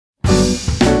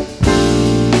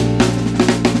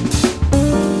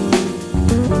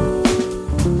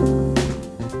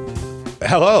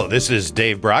Hello, this is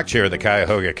Dave Brock, chair of the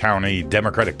Cuyahoga County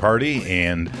Democratic Party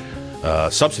and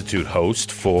substitute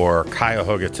host for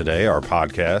Cuyahoga Today, our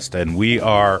podcast. And we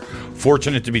are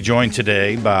fortunate to be joined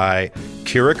today by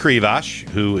Kira Krivosh,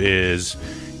 who is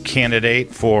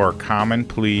candidate for Common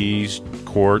Pleas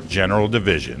Court General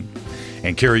Division.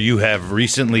 And Kira, you have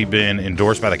recently been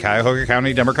endorsed by the Cuyahoga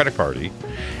County Democratic Party.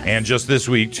 And just this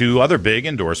week, two other big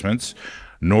endorsements.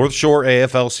 North Shore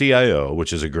AFL-CIO,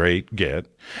 which is a great get,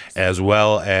 as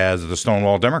well as the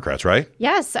Stonewall Democrats, right?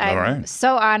 Yes, I'm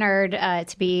so honored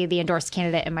to be the endorsed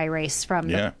candidate in my race from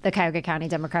the Cuyahoga County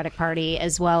Democratic Party,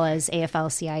 as well as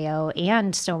AFL-CIO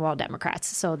and Stonewall Democrats.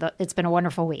 So it's been a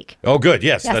wonderful week. Oh, good.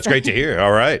 Yes, that's great to hear.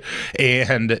 All right.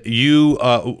 And you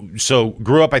so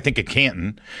grew up, I think, in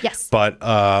Canton. Yes. But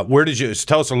where did you –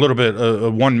 tell us a little bit,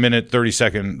 1 minute,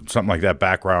 30-second, something like that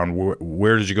background.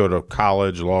 Where did you go to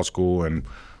college, law school, and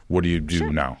 – what do you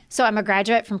do now? So I'm a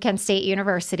graduate from Kent State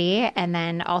University, and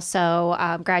then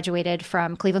also graduated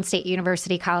from Cleveland State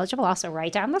University College of Law, so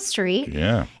right down the street.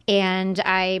 Yeah. And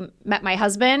I met my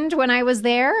husband when I was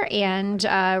there and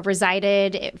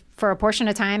resided for a portion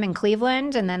of time in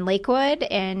Cleveland and then Lakewood,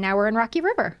 and now we're in Rocky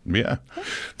River. Yeah.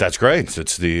 That's great.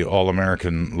 It's the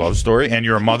all-American love story. And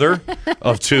you're a mother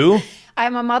of two?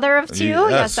 I'm a mother of two,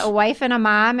 yes, a wife and a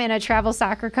mom and a travel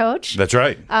soccer coach. That's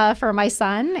right. For my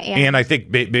son. And I think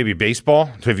maybe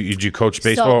baseball. Did you coach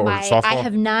baseball or softball? I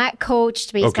have not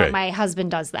coached baseball. Okay. My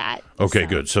husband does that. Okay,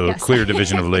 good. So yes. Clear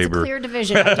division of labor. It's a clear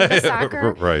division. I do the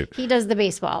soccer. Right. He does the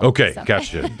baseball. Okay,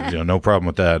 gotcha. No problem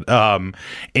with that.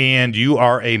 And you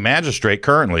are a magistrate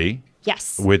currently.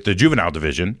 Yes. With the juvenile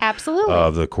division. Absolutely.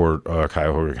 Of the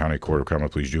Cuyahoga County Court of Common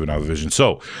Pleas Juvenile Division.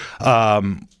 So,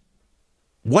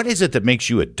 what is it that makes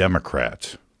you a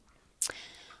Democrat?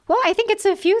 Well, I think it's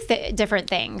a few different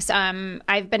things.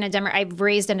 I've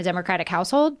raised in a Democratic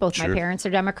household. Both my parents are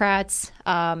Democrats.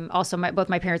 Also, both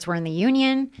my parents were in the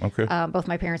union. Okay. Both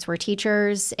my parents were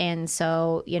teachers, and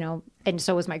so and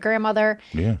so was my grandmother.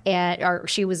 Yeah. And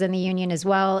she was in the union as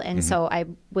well, and so I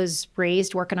was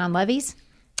raised working on levies.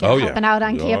 Helping out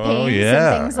on campaigns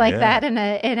and things like that in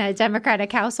a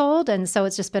Democratic household, and so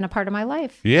it's just been a part of my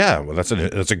life. Yeah, well, that's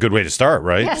a good way to start,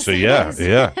 right? Yes, so yeah.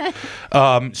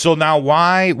 So now,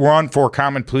 why run for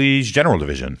Common Pleas General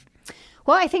Division?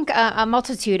 Well, I think a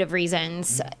multitude of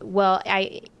reasons. Well,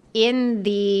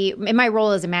 in my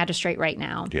role as a magistrate right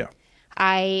now. Yeah.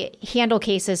 I handle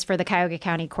cases for the Cuyahoga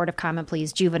County Court of Common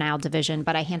Pleas Juvenile Division,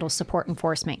 but I handle support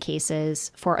enforcement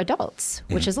cases for adults,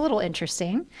 which is a little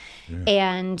interesting. Yeah.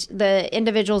 And the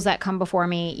individuals that come before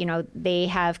me, they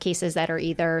have cases that are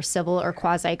either civil or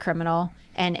quasi-criminal,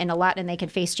 and they can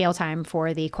face jail time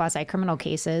for the quasi-criminal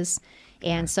cases.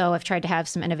 And so I've tried to have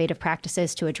some innovative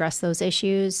practices to address those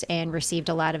issues and received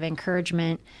a lot of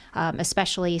encouragement,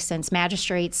 especially since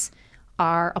magistrates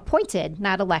are appointed,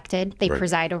 not elected. They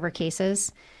preside over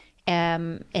cases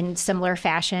in similar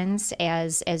fashions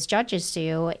as judges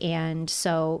do. And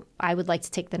so I would like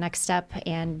to take the next step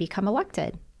and become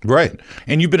elected. Right.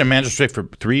 And you've been a magistrate for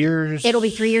 3 years? It'll be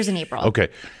 3 years in April. Okay.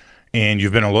 And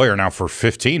you've been a lawyer now for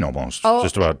 15 almost.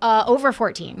 Just about. Over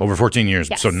 14. Over 14 years.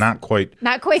 Yes. So not quite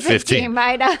 15.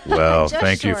 Well,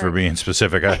 thank you for being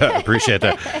specific. I appreciate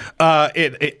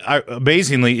that.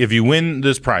 Amazingly, if you win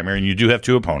this primary, and you do have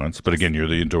two opponents, but again, you're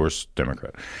the endorsed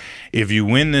Democrat. If you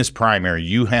win this primary,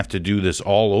 you have to do this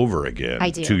all over again. I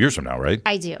do. 2 years from now, right?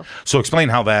 I do. So explain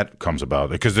how that comes about,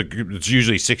 because it's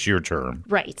usually a 6-year term.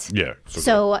 Right. Yeah.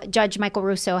 So Judge Michael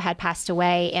Russo had passed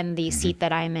away, and the seat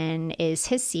that I'm in is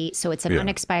his seat. So it's an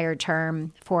unexpired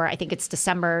term for, I think it's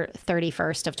December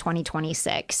 31st of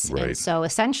 2026. Right. And so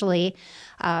essentially,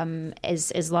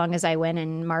 as long as I win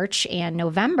in March and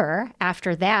November,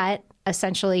 after that,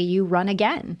 essentially you run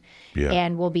again. Yeah.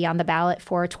 And we'll be on the ballot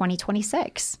for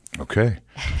 2026. Okay.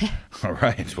 All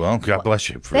right. Well, God bless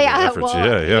you for the efforts.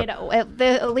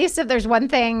 At least if there's one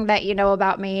thing that you know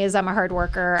about me is I'm a hard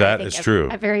worker. That is true.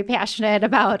 I'm very passionate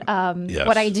about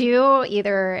what I do,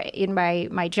 either in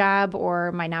my job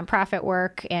or my nonprofit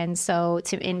work. And so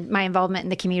in my involvement in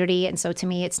the community. And so to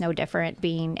me, it's no different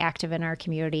being active in our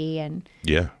community and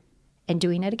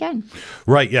doing it again.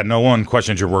 Right. Yeah. No one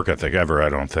questions your work ethic ever, I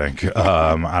don't think. And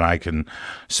I can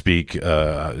speak.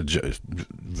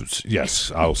 Yes,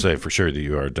 I'll say for sure that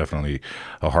you are definitely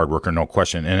a hard worker, no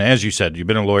question. And as you said, you've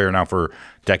been a lawyer now for a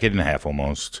decade and a half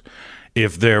almost.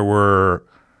 If there were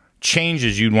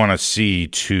changes you'd want to see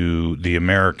to the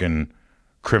American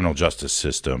criminal justice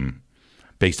system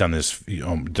based on this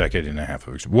decade and a half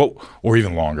of or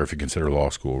even longer if you consider law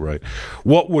school, right?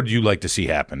 What would you like to see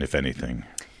happen, if anything?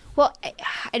 Well,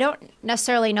 I don't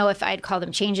necessarily know if I'd call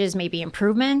them changes, maybe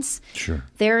improvements. Sure.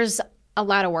 There's a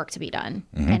lot of work to be done.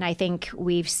 And I think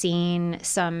we've seen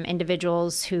some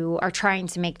individuals who are trying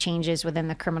to make changes within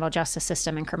the criminal justice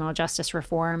system and criminal justice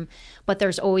reform, but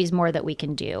there's always more that we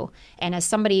can do. And as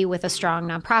somebody with a strong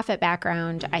nonprofit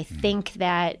background, I think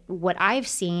that what I've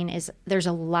seen is there's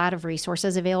a lot of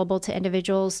resources available to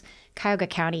individuals. Cuyahoga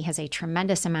County has a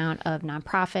tremendous amount of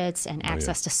nonprofits and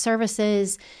access to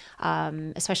services,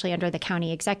 especially under the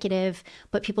county executive,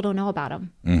 but people don't know about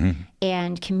them.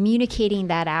 And communicating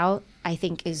that out, I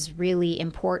think, is really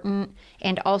important.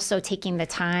 And also taking the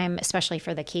time, especially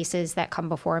for the cases that come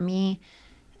before me,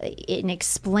 in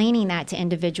explaining that to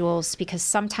individuals, because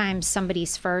sometimes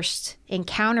somebody's first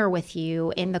encounter with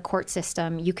you in the court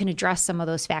system, you can address some of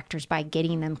those factors by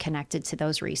getting them connected to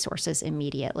those resources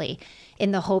immediately,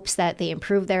 in the hopes that they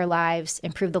improve their lives,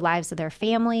 improve the lives of their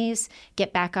families,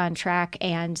 get back on track,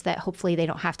 and that hopefully they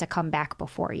don't have to come back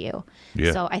before you.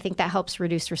 So I think that helps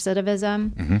reduce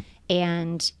recidivism,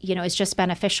 and it's just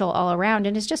beneficial all around,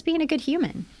 and it's just being a good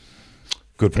human.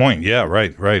 Good point. Yeah,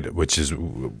 right. Which is,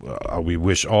 we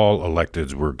wish all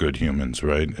electeds were good humans,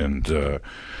 right? And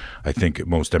I think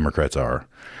most Democrats are.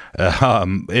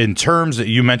 In terms,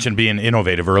 you mentioned being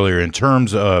innovative earlier, in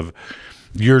terms of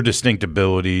your distinct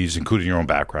abilities, including your own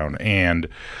background, and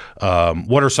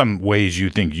what are some ways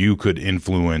you think you could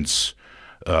influence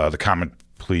the common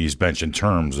pleas bench in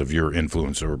terms of your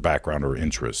influence or background or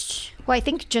interests? Well, I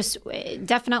think just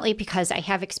definitely because I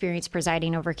have experience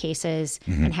presiding over cases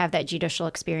and have that judicial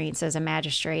experience as a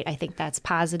magistrate, I think that's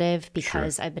positive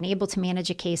because I've been able to manage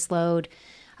a caseload,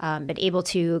 been able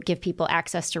to give people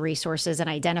access to resources and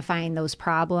identifying those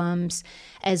problems,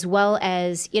 as well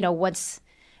as, once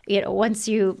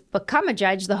you become a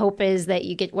judge, the hope is that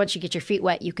once you get your feet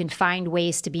wet, you can find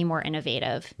ways to be more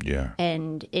innovative. Yeah.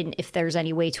 And if there's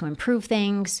any way to improve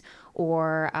things,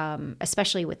 or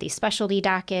especially with these specialty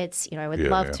dockets, I would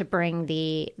love to bring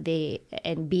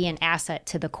and be an asset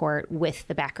to the court with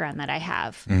the background that I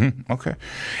have. Okay.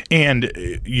 And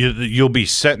you'll be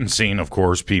sentencing, of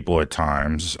course, people at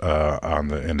times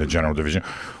in the general division.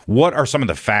 What are some of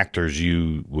the factors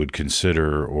you would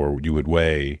consider or you would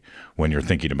weigh when you're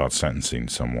thinking about sentencing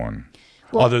someone?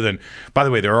 Well, other than, by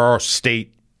the way, there are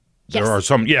there are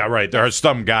some, there are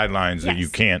some guidelines that you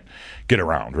can't get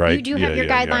around, right? You do have your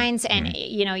guidelines, and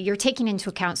you're taking into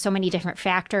account so many different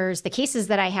factors. The cases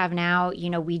that I have now,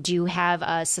 we do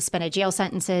have suspended jail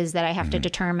sentences that I have to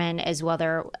determine, as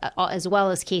well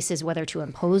as cases whether to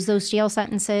impose those jail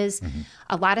sentences.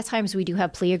 A lot of times we do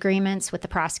have plea agreements with the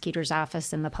prosecutor's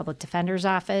office and the public defender's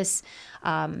office,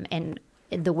 and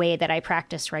the way that I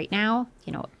practice right now,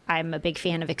 I'm a big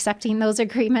fan of accepting those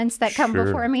agreements that come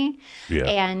before me. Yeah.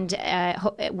 And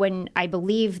when I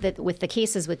believe that with the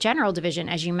cases with general division,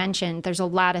 as you mentioned, there's a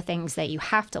lot of things that you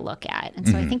have to look at. And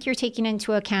so I think you're taking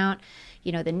into account,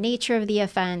 the nature of the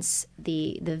offense,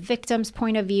 the victim's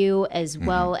point of view, as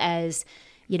well as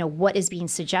what is being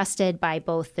suggested by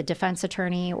both the defense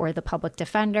attorney or the public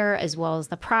defender, as well as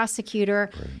the prosecutor,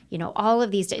 all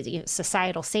of these,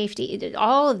 societal safety,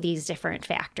 all of these different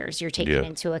factors you're taking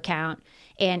into account.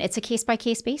 And it's a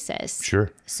case-by-case basis. Sure.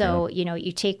 So,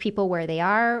 you take people where they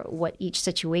are, what each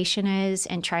situation is,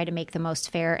 and try to make the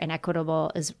most fair and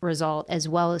equitable result, as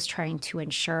well as trying to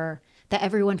ensure that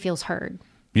everyone feels heard.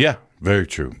 Yeah, very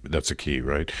true. That's a key,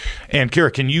 right? And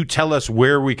Kira, can you tell us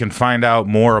where we can find out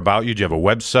more about you? Do you have a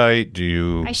website?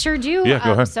 I sure do. Yeah,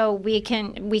 go ahead. So we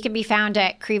can be found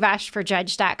at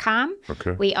krivoshforjudge.com.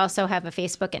 Okay. We also have a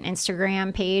Facebook and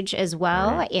Instagram page as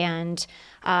well. Right. And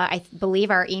I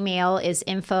believe our email is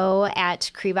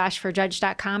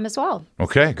info@krivoshforjudge.com as well.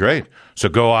 Okay, great. So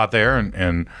go out there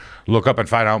and look up and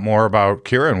find out more about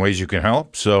Kira and ways you can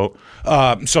help. So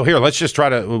here, let's just try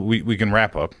to, we can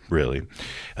wrap up, really.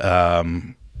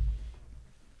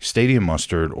 Stadium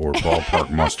mustard or ballpark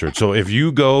mustard. So if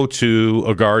you go to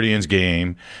a Guardians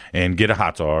game and get a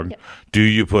hot dog, do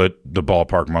you put the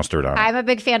ballpark mustard on it? I'm a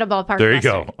big fan of ballpark there mustard.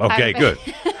 You go. Okay, good.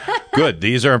 Good.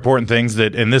 These are important things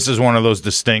and this is one of those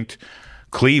distinct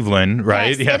Cleveland,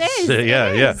 right? Yes. It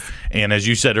is. And as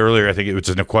you said earlier, I think it's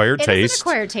an acquired taste. It's an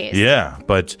acquired taste. Yeah,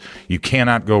 but you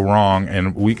cannot go wrong,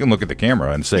 and we can look at the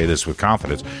camera and say this with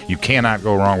confidence. You cannot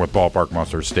go wrong with ballpark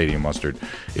mustard, stadium mustard.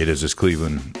 It is as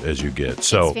Cleveland as you get.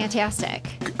 So it's fantastic.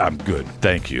 I'm good.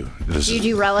 Thank you. Do you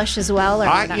do relish as well?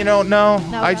 Or no.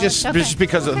 I just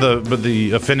because of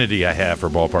the affinity I have for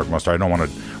ballpark mustard, I don't want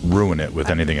to ruin it with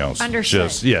anything else.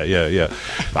 Understood. Yeah.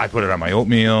 I put it on my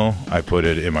oatmeal. I put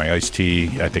it in my iced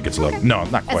tea. I think it's lovely. No,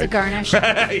 not quite. As a garnish.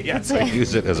 Yes, I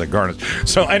use it as a garnish.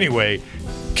 So anyway,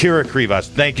 Kira Krivosh,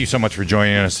 thank you so much for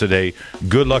joining us today.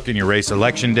 Good luck in your race.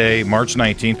 Election Day, March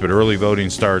 19th, but early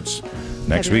voting starts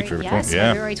next week.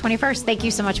 February 21st. Thank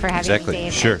you so much for having me,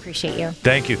 Dave. Sure. I appreciate you.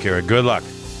 Thank you, Kara. Good luck.